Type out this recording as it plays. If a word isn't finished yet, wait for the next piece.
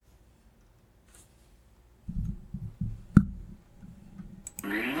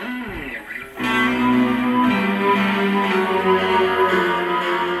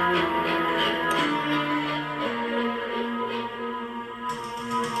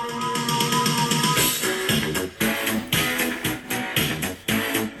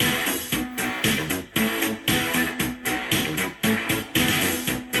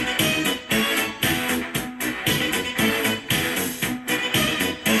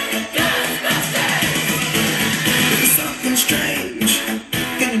something strange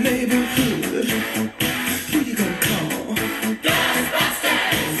in your neighborhood, who you gonna call?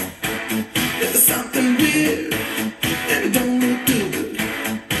 Ghostbusters! If there's something weird and it don't look good,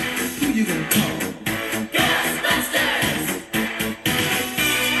 who you gonna call? Ghostbusters!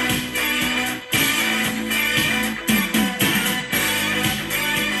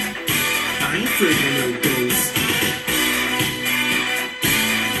 I ain't afraid of no ghosts.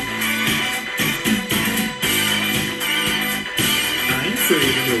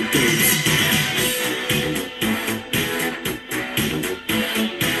 Afraid of no ghosts.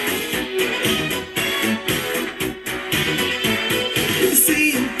 You're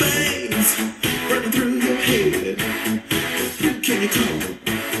seeing things running through your head. Who can you call?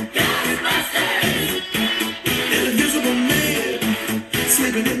 Ghostbusters! An invisible man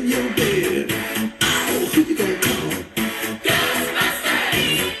sleeping in your bed. Oh, who you gonna call?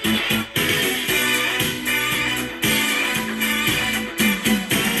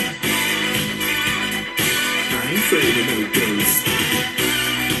 Afraid of no ghosts.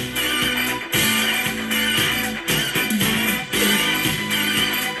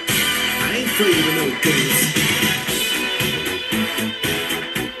 I ain't afraid of no ghosts.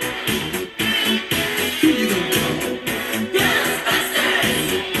 Who you gonna call? Ghostbusters!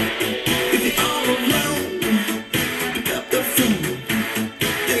 If you're all alone, pick up the phone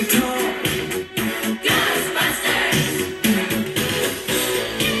and call Ghostbusters!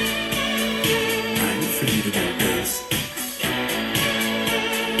 I'm afraid of no ghosts.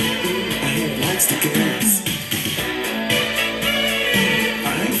 Likes to gas. I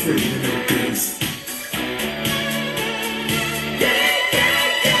ain't afraid of no ghosts. Yeah, yeah,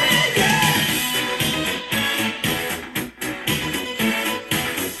 yeah, yeah.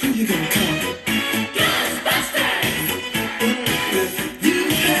 Who you gonna call? Ghostbusters! You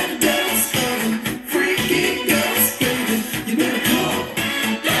had a dose of freaky ghosts, baby. You better call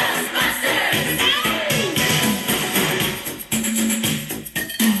Ghostbusters!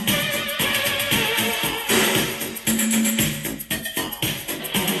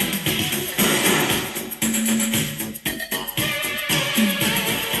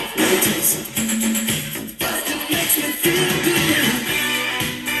 Bustin' makes me feel good.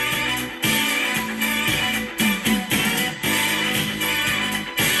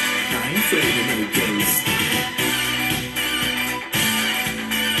 I ain't afraid of no ghosts.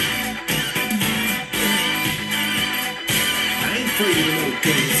 I ain't afraid of no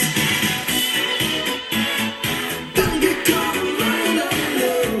ghosts. Don't get caught around the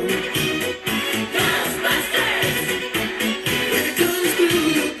road. Ghostbusters! When it comes through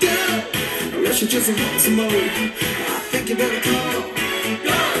your door, unless you just want some more, I think you better call